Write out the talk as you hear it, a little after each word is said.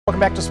Welcome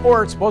back to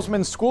sports.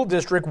 Bozeman School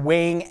District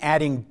weighing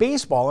adding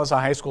baseball as a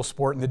high school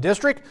sport in the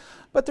district,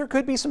 but there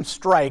could be some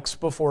strikes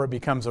before it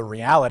becomes a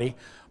reality.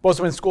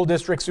 Bozeman School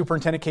District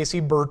Superintendent Casey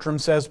Bertram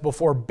says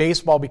before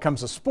baseball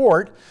becomes a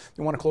sport,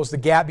 they want to close the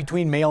gap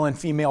between male and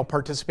female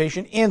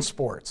participation in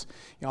sports.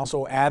 He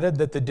also added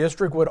that the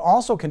district would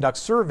also conduct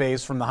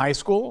surveys from the high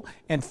school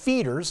and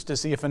feeders to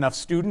see if enough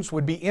students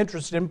would be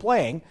interested in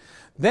playing.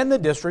 Then the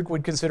district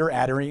would consider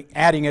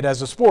adding it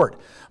as a sport,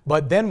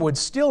 but then would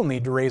still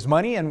need to raise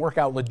money and work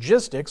out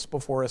logistics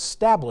before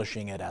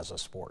establishing it as a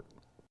sport.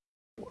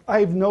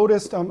 I've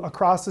noticed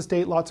across the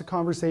state lots of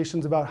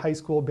conversations about high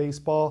school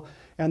baseball,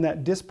 and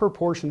that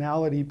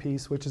disproportionality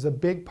piece, which is a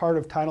big part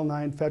of Title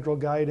IX federal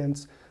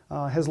guidance,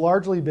 has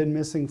largely been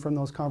missing from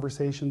those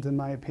conversations, in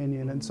my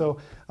opinion. And so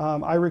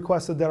I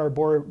requested that our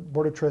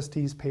Board of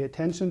Trustees pay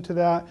attention to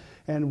that,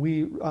 and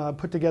we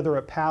put together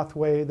a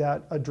pathway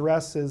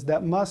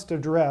that must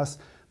address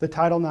the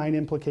Title IX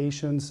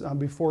implications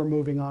before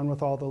moving on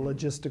with all the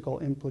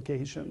logistical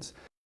implications.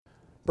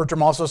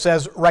 Bertram also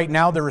says right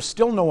now there is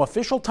still no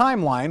official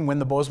timeline when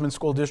the Bozeman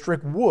School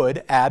District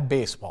would add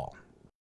baseball.